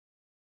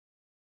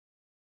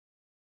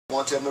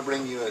Want to? I'm going to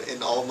bring you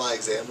in all of my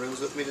exam rooms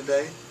with me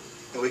today,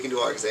 and we can do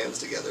our exams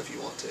together if you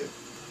want to.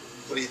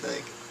 What do you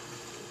think?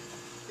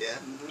 Yeah?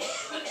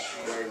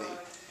 Very neat.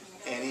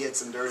 Annie had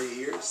some dirty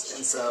ears,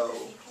 and so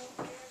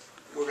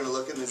we're going to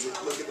look at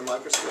the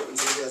microscope and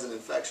see if he has an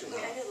infection.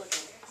 Huh?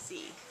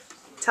 See.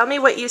 Tell me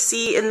what you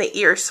see in the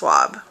ear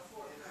swab.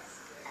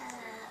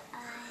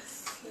 I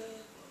see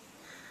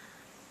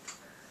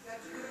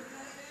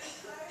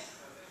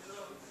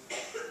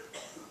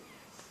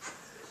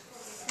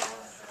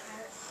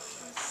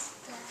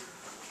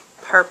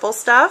Purple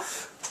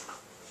stuff.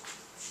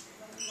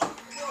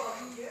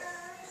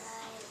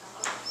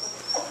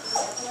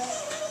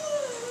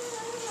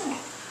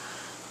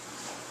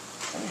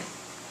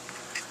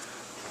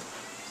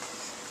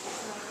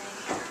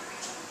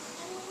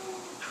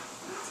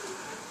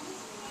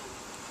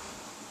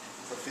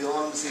 So feel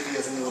on him to see if he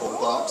has any little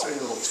bumps or any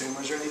little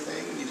tumors or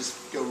anything. And you just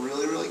go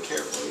really, really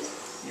carefully.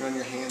 You run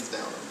your hands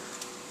down him.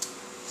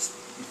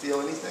 You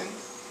feel anything?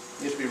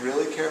 You have to be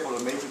really careful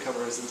to make him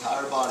cover his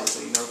entire body so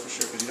you know for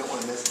sure, because you don't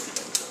want to miss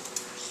anything. So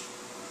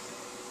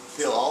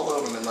feel all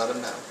over him and let him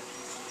know.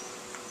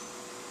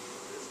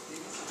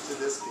 To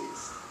this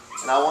piece.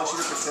 And I want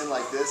you to pretend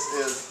like this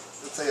is,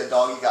 let's say a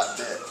doggy got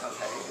bit,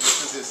 okay? And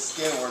this is his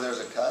skin where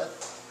there's a cut,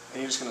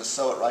 and you're just going to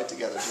sew it right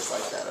together just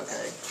like that,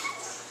 okay?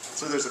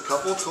 So there's a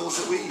couple of tools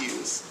that we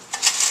use.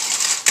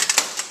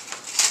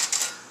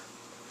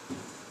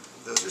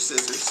 Those are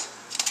scissors.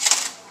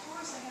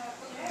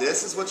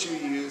 This is what you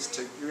use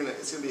to,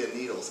 it's going to be a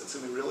needle. So it's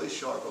going to be really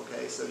sharp,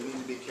 okay? So you need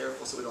to be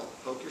careful so we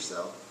don't poke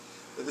yourself.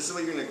 But this is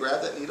what you're going to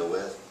grab that needle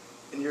with,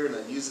 and you're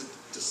going to use it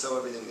to sew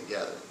everything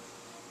together.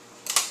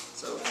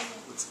 So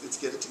let's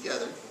get it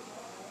together.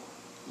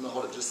 I'm going to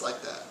hold it just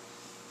like that.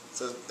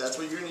 So that's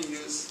what you're going to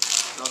use,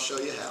 and I'll show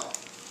you how.